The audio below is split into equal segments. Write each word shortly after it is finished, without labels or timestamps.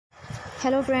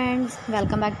Hello friends,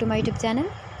 welcome back to my YouTube channel.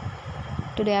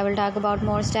 Today I will talk about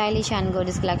more stylish and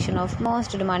gorgeous collection of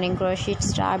most demanding crochet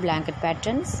star blanket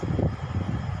patterns.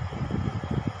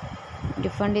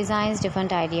 Different designs,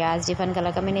 different ideas, different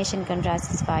color combination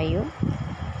contrasts for you.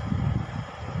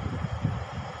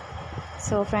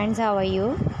 So friends, how are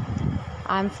you?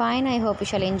 I'm fine. I hope you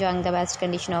shall enjoying the best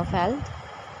condition of health.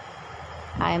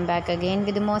 I am back again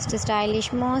with the most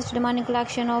stylish, most demanding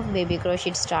collection of baby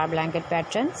crochet star blanket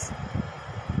patterns.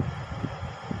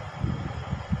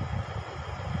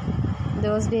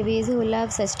 Those babies who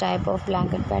love such type of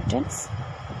blanket patterns.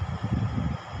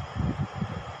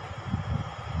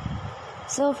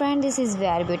 So friend, this is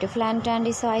very beautiful and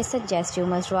trendy, so I suggest you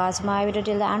must watch my video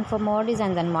till the end for more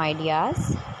designs and more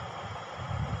ideas.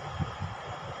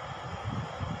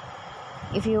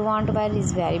 If you want to buy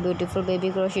these very beautiful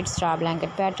baby crochet star blanket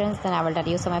patterns, then I will tell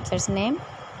you some websites name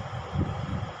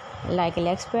like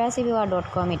AliExpress,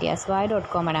 eviva.com,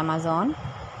 etsy.com and Amazon.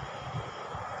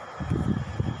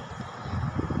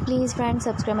 Please friends,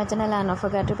 subscribe my channel and don't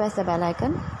forget to press the bell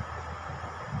icon.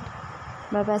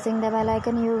 By pressing the bell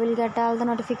icon, you will get all the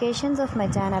notifications of my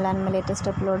channel and my latest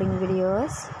uploading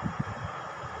videos.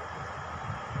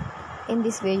 In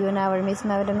this way, you never miss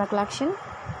my video in my collection.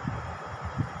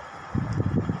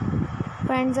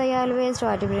 Friends, I always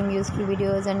try to bring useful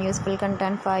videos and useful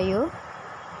content for you.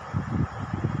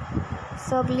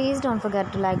 So please don't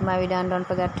forget to like my video and don't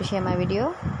forget to share my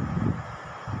video.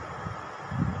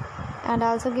 And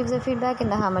also give the feedback in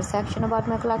the comment section about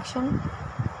my collection.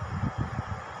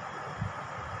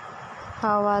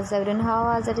 How was everything? How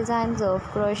was the designs of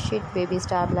crochet baby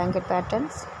star blanket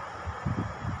patterns?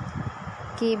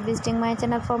 Keep visiting my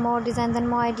channel for more designs and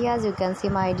more ideas. You can see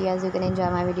my ideas, you can enjoy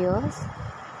my videos.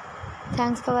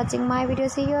 Thanks for watching my video.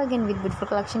 See you again with beautiful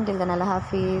collection. Till then, Allah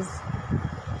Hafiz.